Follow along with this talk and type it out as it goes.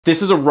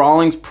This is a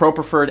Rawlings Pro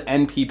Preferred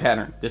NP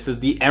pattern. This is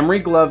the Emery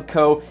Glove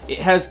Co. It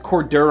has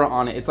Cordura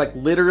on it. It's like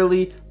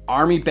literally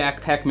army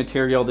backpack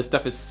material. This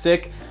stuff is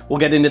sick. We'll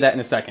get into that in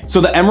a second. So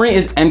the Emery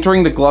is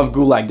entering the glove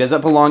gulag. Does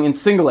it belong in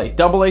single A,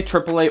 double A,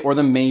 triple A, or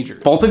the majors?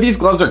 Both of these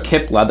gloves are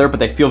kip leather, but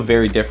they feel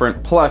very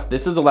different. Plus,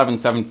 this is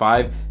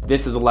 11.75,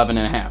 this is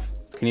 11.5.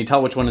 Can you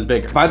tell which one is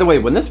bigger? By the way,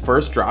 when this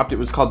first dropped, it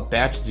was called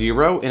Batch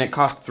 0 and it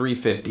cost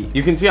 $350.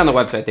 You can see on the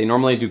website, they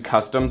normally do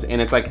customs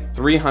and it's like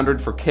 $300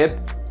 for kip,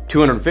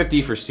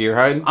 $250 for steer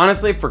hide.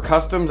 Honestly, for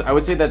customs, I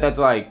would say that that's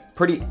like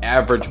pretty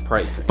average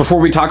pricing.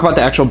 Before we talk about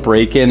the actual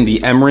break-in,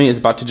 the Emery is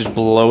about to just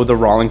blow the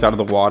Rawlings out of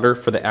the water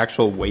for the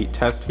actual weight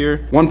test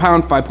here. 1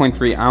 pound,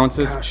 5.3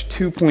 ounces,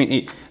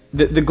 2.8.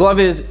 The glove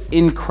is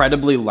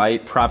incredibly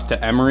light, props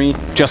to Emery.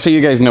 Just so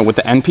you guys know, with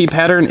the NP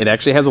pattern, it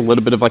actually has a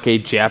little bit of like a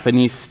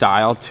Japanese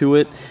style to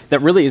it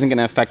that really isn't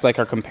gonna affect like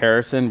our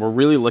comparison. We're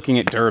really looking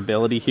at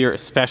durability here,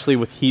 especially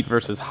with heat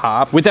versus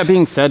hop. With that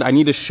being said, I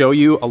need to show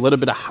you a little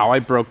bit of how I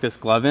broke this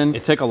glove in.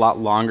 It took a lot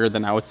longer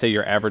than I would say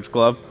your average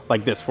glove,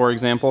 like this for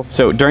example.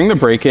 So during the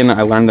break-in,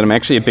 I learned that I'm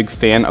actually a big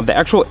fan of the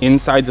actual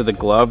insides of the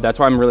glove. That's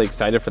why I'm really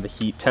excited for the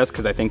heat test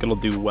because I think it'll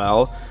do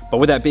well.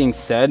 But with that being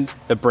said,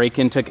 the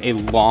break-in took a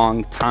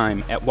long time.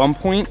 At one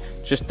point,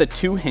 just the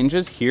 2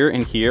 hinges here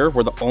and here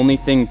were the only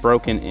thing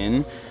broken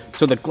in.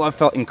 So the glove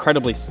felt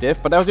incredibly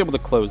stiff, but I was able to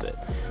close it.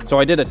 So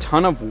I did a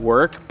ton of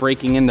work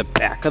breaking in the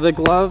back of the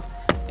glove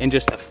and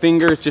just the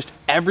fingers, just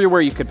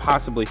everywhere you could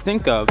possibly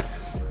think of.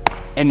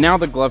 And now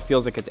the glove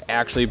feels like it's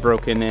actually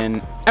broken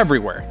in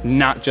everywhere,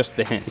 not just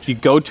the hinge. If you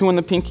go 2 on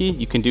the pinky,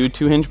 you can do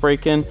 2 hinge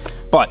break-in,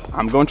 but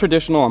I'm going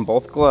traditional on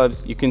both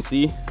gloves. You can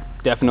see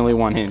definitely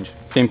 1 hinge.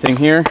 Same thing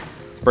here,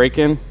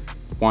 break-in,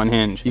 1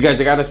 hinge. You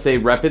guys, I gotta say,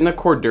 repping the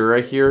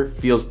Cordura here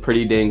feels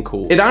pretty dang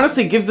cool. It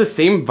honestly gives the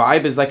same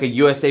vibe as like a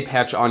USA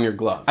patch on your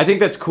glove. I think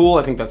that's cool,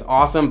 I think that's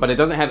awesome, but it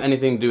doesn't have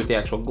anything to do with the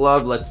actual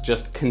glove. Let's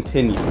just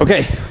continue.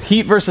 Okay,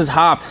 heat versus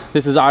hop.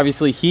 This is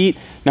obviously heat.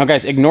 Now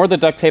guys, ignore the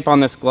duct tape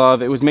on this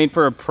glove. It was made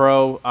for a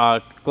pro.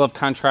 Glove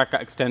contract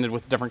got extended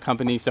with a different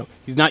company, so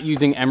he's not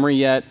using Emery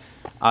yet.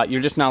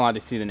 You're just not allowed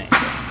to see the name.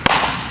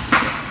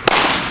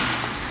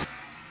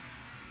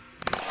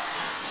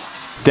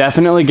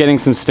 Definitely getting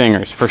some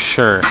stingers, for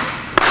sure.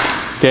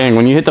 Dang,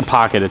 when you hit the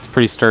pocket, it's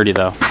pretty sturdy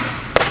though.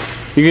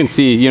 You can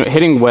see, you know,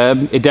 hitting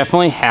web, it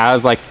definitely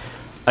has like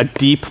a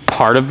deep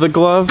part of the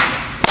glove.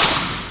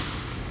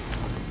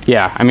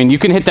 Yeah, I mean, you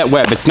can hit that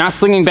web. It's not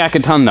slinging back a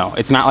ton though.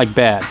 It's not like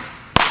bad.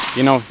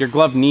 You know, your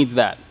glove needs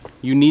that.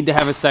 You need to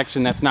have a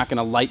section that's not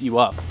gonna light you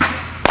up.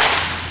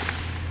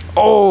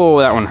 Oh,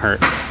 that one hurt.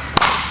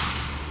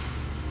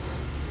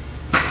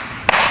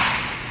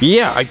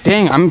 Yeah,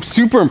 dang, I'm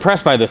super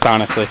impressed by this,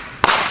 honestly.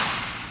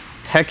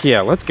 Heck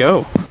yeah, let's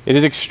go. It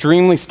is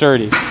extremely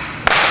sturdy.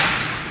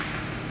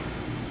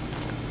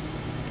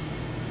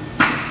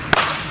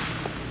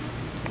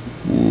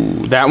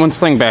 Ooh, that one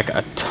sling back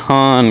a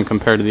ton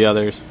compared to the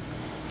others.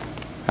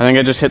 I think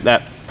I just hit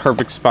that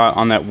perfect spot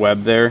on that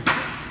web there.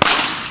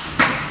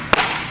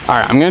 All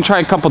right, I'm gonna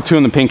try a couple 2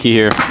 in the pinky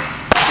here.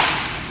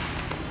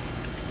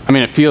 I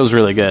mean, it feels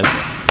really good.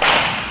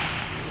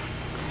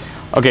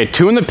 Okay,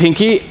 2 in the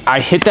pinky,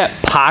 I hit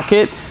that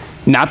pocket,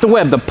 not the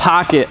web, the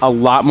pocket a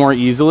lot more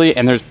easily,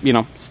 and there's, you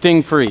know,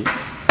 sting free.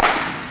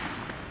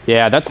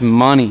 Yeah, that's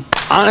money.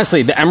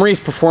 Honestly, the Emery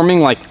is performing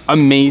like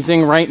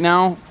amazing right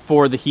now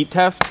for the heat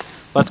test.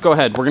 Let's go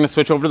ahead. We're gonna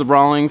switch over to the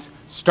Rawlings.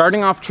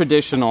 Starting off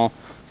traditional,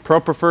 Pro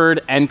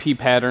Preferred NP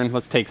pattern.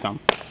 Let's take some.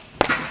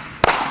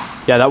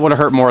 Yeah, that would have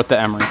hurt more with the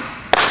Emery.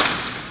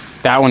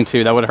 That one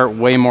too, that would have hurt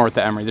way more with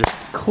the Emery. There's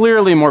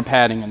clearly more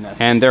padding in this,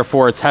 and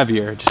therefore it's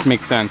heavier. It just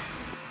makes sense.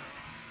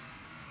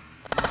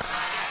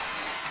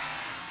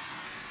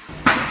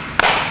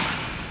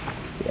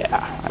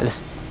 Yeah,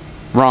 this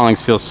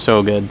Rawlings feels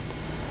so good.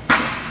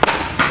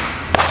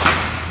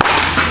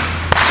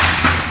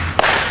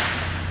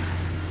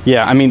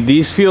 Yeah, I mean,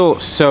 these feel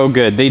so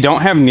good. They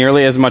don't have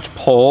nearly as much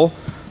pull.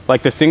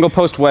 Like the single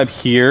post web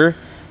here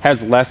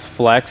has less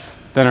flex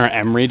than our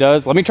Emery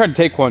does. Let me try to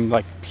take one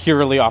like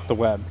purely off the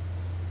web.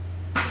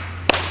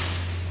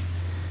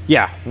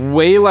 Yeah,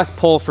 way less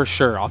pull for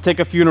sure. I'll take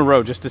a few in a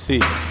row just to see.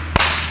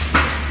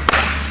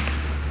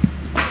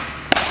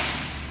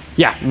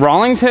 Yeah,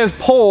 Rawlings has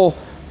pull,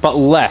 but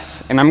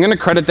less. And I'm gonna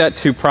credit that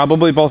to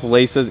probably both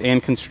laces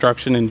and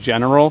construction in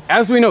general.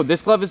 As we know,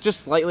 this glove is just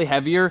slightly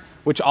heavier,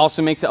 which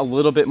also makes it a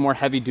little bit more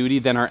heavy duty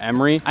than our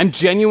Emery. I'm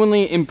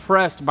genuinely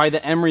impressed by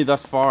the Emery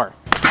thus far.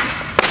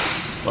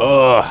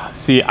 Ugh,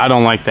 see, I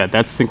don't like that.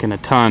 That's sinking a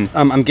ton.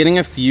 I'm getting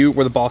a few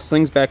where the ball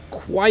slings back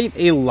quite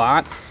a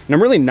lot, and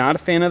I'm really not a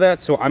fan of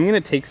that, so I'm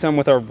gonna take some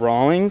with our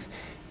Rawlings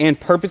and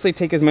purposely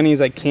take as many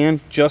as I can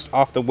just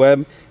off the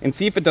web and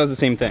see if it does the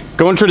same thing.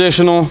 Going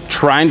traditional,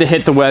 trying to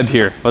hit the web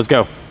here. Let's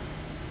go.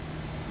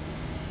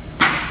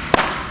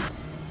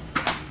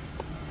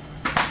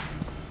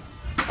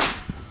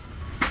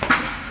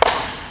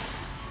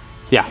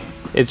 Yeah,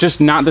 it's just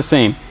not the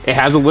same. It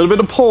has a little bit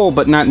of pull,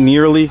 but not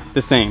nearly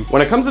the same.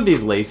 When it comes to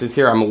these laces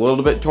here, I'm a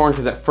little bit torn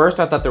because at first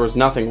I thought there was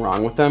nothing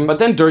wrong with them, but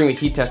then during the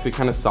heat test, we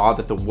kind of saw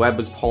that the web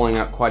was pulling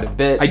out quite a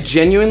bit. I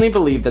genuinely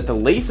believe that the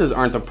laces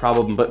aren't the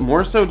problem, but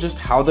more so just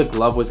how the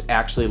glove was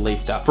actually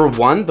laced up. For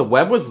one, the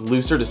web was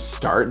looser to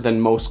start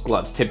than most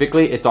gloves.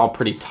 Typically, it's all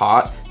pretty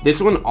taut. This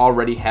one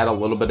already had a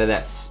little bit of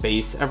that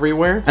space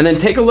everywhere. And then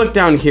take a look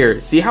down here.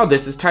 See how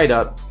this is tied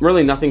up?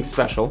 Really nothing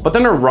special. But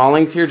then our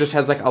Rawlings here just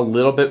has like a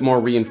little bit more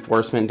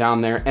reinforcement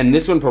down there, and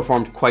this one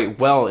performed quite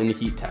well in the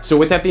heat test. So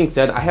with that being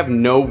said, I have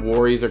no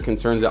worries or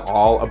concerns at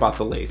all about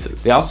the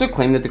laces. They also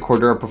claim that the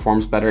Cordura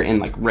performs better in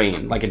like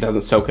rain, like it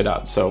doesn't soak it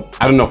up. So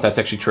I don't know if that's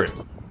actually true.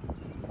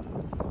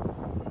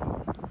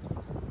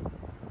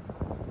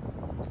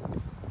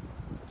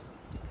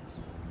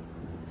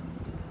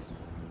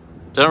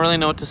 Don't really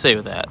know what to say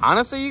with that.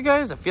 Honestly, you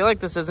guys, I feel like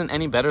this isn't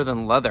any better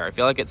than leather. I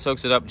feel like it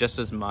soaks it up just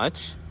as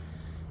much.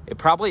 It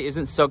probably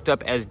isn't soaked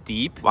up as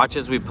deep. Watch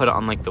as we put it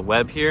on like the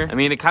web here. I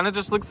mean, it kind of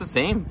just looks the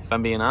same, if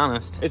I'm being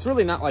honest. It's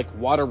really not like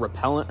water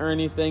repellent or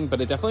anything, but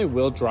it definitely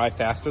will dry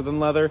faster than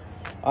leather.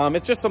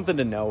 It's just something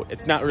to note.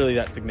 It's not really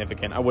that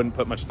significant. I wouldn't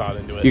put much thought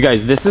into it. You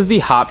guys, this is the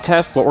hop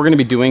test. What we're gonna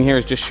be doing here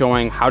is just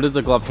showing how does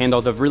the glove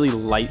handle the really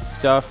light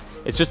stuff.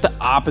 It's just the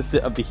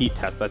opposite of the heat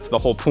test. That's the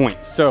whole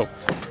point. So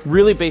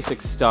really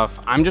basic stuff.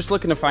 I'm just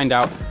looking to find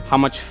out how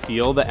much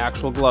feel the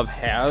actual glove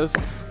has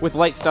with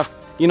light stuff.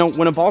 You know,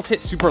 when a ball's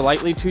hit super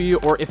lightly to you,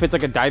 or if it's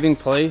like a diving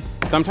play,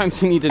 sometimes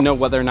you need to know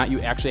whether or not you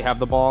actually have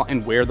the ball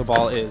and where the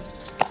ball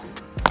is.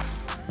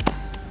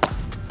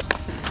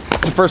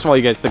 So first of all,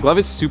 you guys, the glove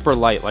is super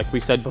light, like we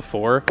said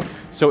before.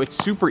 So it's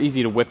super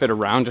easy to whip it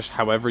around just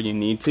however you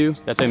need to.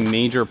 That's a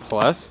major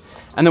plus.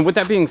 And then with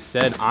that being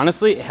said,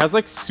 honestly, it has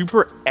like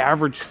super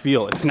average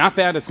feel. It's not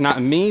bad, it's not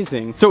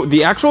amazing. So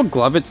the actual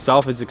glove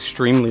itself is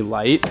extremely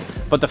light,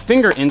 but the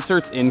finger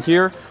inserts in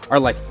here are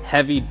like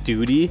heavy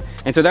duty.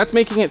 And so that's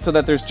making it so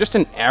that there's just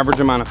an average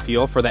amount of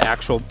feel for the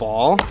actual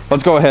ball.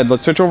 Let's go ahead,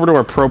 let's switch over to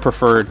our Pro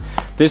Preferred.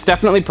 This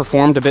definitely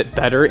performed a bit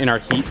better in our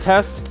heat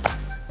test.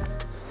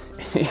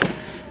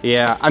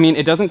 Yeah, I mean,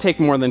 it doesn't take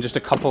more than just a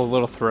couple of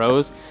little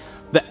throws.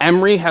 The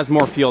Emery has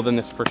more feel than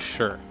this for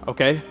sure,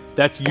 okay?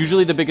 That's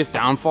usually the biggest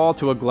downfall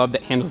to a glove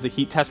that handles the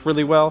heat test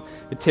really well.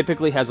 It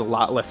typically has a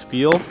lot less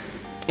feel.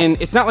 And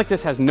it's not like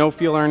this has no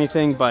feel or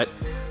anything, but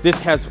this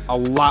has a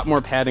lot more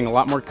padding, a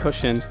lot more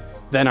cushion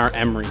than our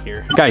Emery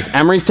here. Guys,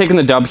 Emery's taking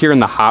the dub here in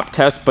the hop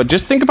test, but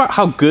just think about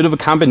how good of a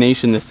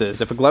combination this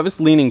is. If a glove is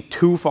leaning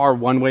too far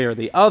one way or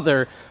the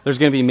other, there's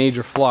gonna be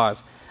major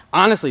flaws.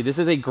 Honestly, this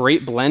is a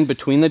great blend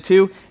between the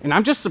two, and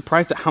I'm just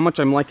surprised at how much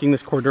I'm liking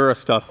this Cordura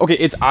stuff. Okay,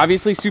 it's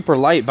obviously super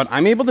light, but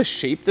I'm able to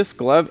shape this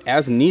glove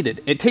as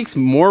needed. It takes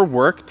more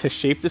work to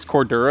shape this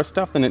Cordura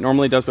stuff than it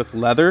normally does with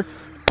leather,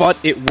 but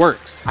it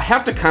works. I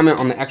have to comment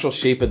on the actual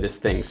shape of this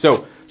thing.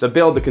 So the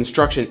build, the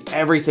construction,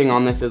 everything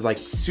on this is like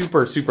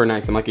super, super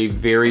nice. I'm like a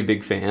very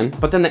big fan.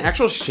 But then the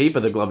actual shape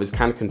of the glove is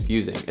kind of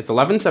confusing. It's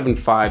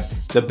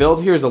 11.75. The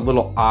build here is a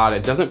little odd.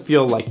 It doesn't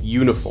feel like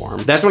uniform.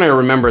 That's when I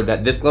remembered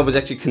that this glove was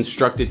actually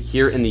constructed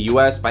here in the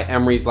US by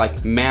Emery's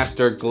like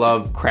master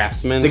glove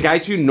craftsmen. The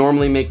guys who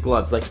normally make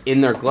gloves like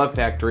in their glove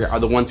factory are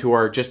the ones who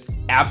are just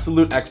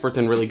absolute experts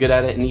and really good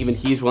at it. And even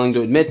he's willing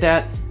to admit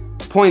that.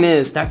 Point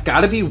is, that's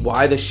gotta be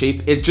why the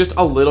shape is just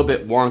a little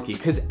bit wonky,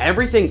 because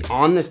everything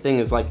on this thing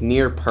is like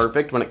near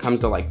perfect when it comes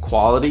to like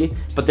quality,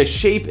 but the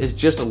shape is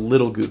just a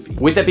little goofy.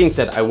 With that being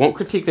said, I won't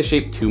critique the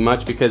shape too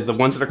much because the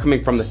ones that are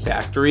coming from the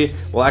factory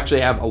will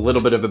actually have a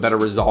little bit of a better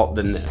result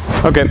than this.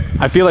 Okay,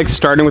 I feel like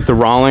starting with the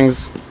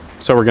Rawlings,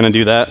 so we're gonna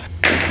do that.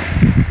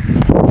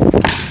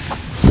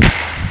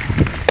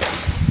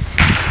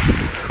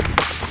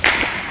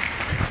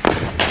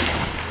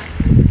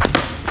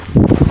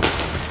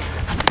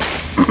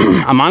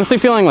 I'm honestly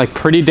feeling like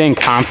pretty dang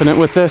confident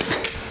with this.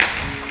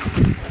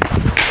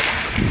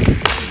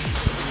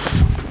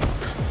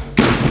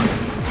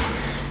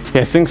 Yeah,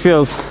 this thing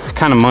feels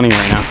kind of money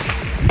right now.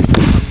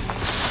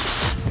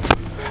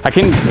 I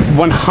can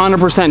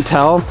 100%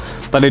 tell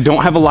that I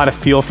don't have a lot of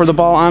feel for the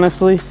ball,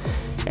 honestly.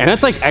 And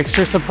that's like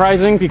extra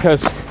surprising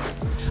because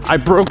I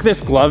broke this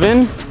glove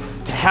in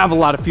to have a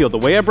lot of feel. The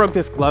way I broke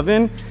this glove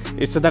in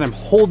is so that I'm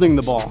holding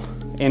the ball.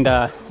 And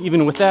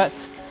even with that,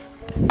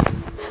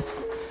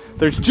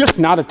 there's just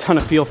not a ton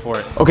of feel for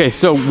it. Okay,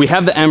 so we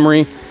have the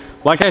Emery.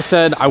 Like I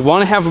said, I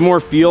wanna have more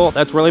feel.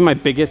 That's really my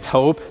biggest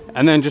hope.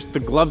 And then just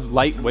the glove's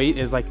lightweight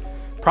is like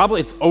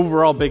probably its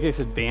overall biggest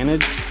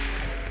advantage.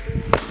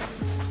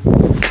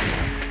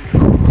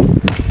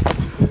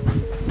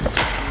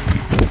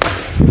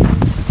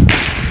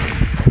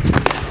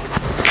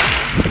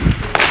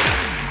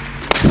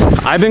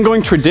 I've been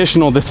going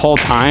traditional this whole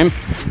time.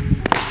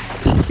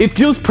 It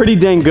feels pretty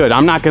dang good,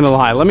 I'm not gonna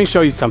lie. Let me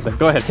show you something.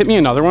 Go ahead, hit me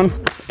another one.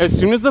 As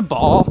soon as the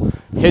ball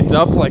hits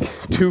up like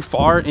too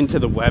far into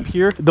the web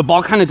here, the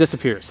ball kind of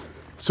disappears.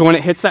 So when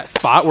it hits that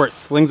spot where it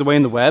slings away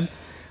in the web,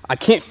 I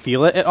can't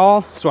feel it at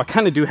all. So I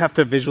kind of do have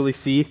to visually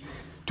see,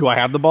 do I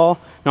have the ball?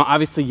 Now,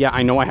 obviously, yeah,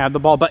 I know I have the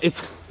ball, but it's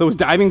those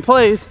diving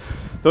plays,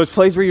 those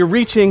plays where you're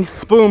reaching,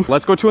 boom,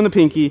 let's go two in the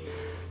pinky.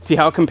 see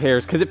how it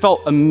compares, because it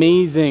felt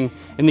amazing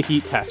in the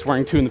heat test,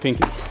 wearing 2 in the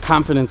pinky.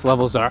 Confidence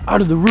levels are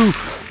out of the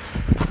roof.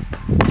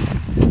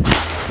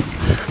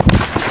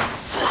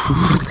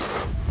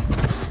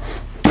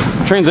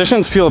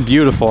 Transitions feel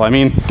beautiful. I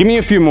mean, give me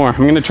a few more.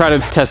 I'm gonna try to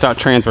test out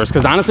transfers,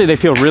 because honestly, they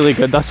feel really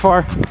good thus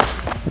far.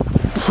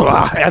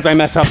 As I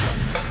mess up,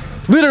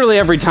 literally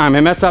every time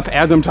I mess up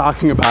as I'm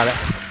talking about it.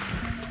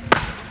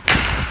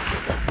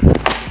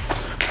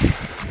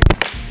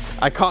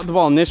 I caught the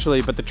ball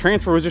initially, but the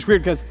transfer was just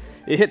weird because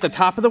it hit the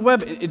top of the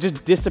web, it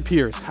just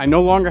disappears. I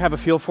no longer have a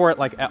feel for it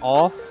like at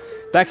all.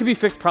 That could be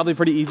fixed probably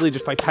pretty easily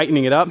just by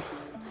tightening it up.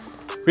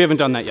 We haven't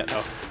done that yet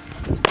though.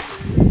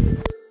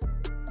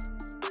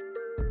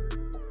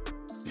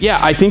 Yeah,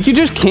 I think you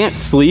just can't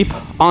sleep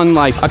on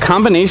like a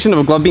combination of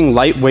a glove being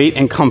lightweight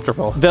and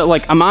comfortable. The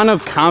like amount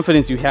of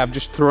confidence you have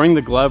just throwing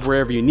the glove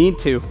wherever you need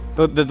to.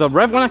 The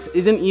Rev 1X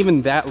isn't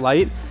even that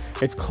light.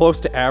 It's close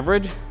to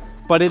average,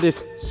 but it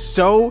is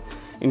so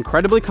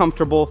incredibly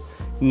comfortable,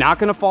 not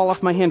gonna fall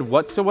off my hand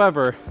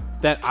whatsoever,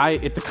 that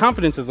the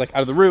confidence is like out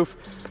of the roof.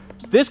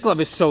 This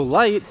glove is so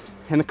light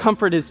and the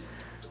comfort is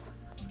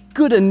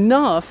good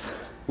enough.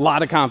 A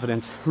lot of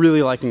confidence,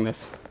 really liking this.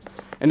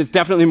 And it's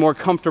definitely more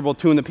comfortable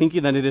 2 in the pinky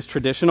than it is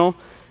traditional.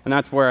 And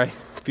that's where I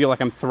feel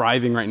like I'm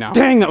thriving right now.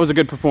 Dang, that was a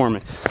good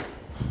performance.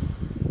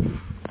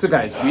 So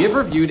guys, we have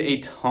reviewed a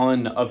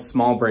ton of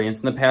small brands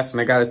in the past, and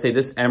I gotta say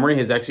this Emery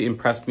has actually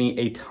impressed me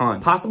a ton.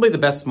 Possibly the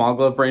best small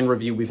glove brand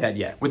review we've had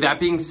yet. With that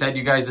being said,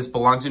 you guys, this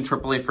belongs in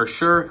AAA for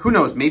sure. Who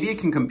knows, maybe it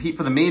can compete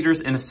for the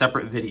majors in a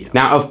separate video.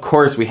 Now, of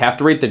course, we have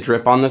to rate the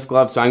drip on this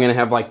glove, so I'm gonna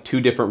have like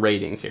 2 different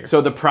ratings here.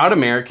 So the proud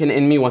American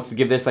in me wants to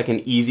give this like an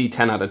easy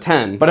 10 out of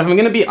 10. But if I'm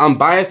gonna be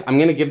unbiased, I'm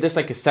gonna give this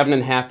like a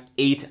 7.5,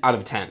 8 out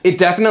of 10. It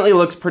definitely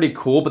looks pretty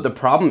cool, but the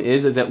problem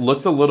is it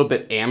looks a little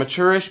bit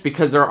amateurish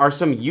because there are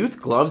some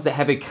youth gloves that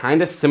have a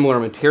kind of similar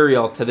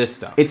material to this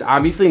stuff. It's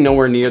obviously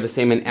nowhere near the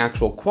same in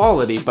actual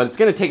quality, but it's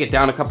gonna take it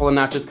down a couple of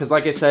notches because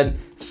like I said,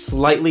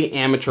 slightly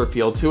amateur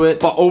feel to it.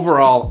 But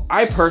overall,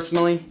 I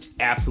personally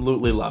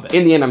absolutely love it.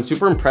 In the end, I'm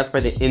super impressed by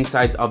the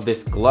insides of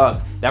this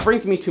glove. That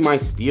brings me to my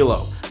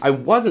Stilo. I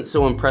wasn't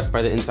so impressed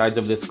by the insides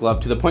of this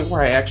glove to the point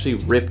where I actually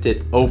ripped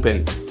it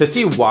open. To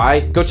see why,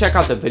 go check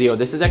out the video.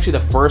 This is actually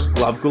the first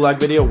glove gulag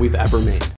video we've ever made.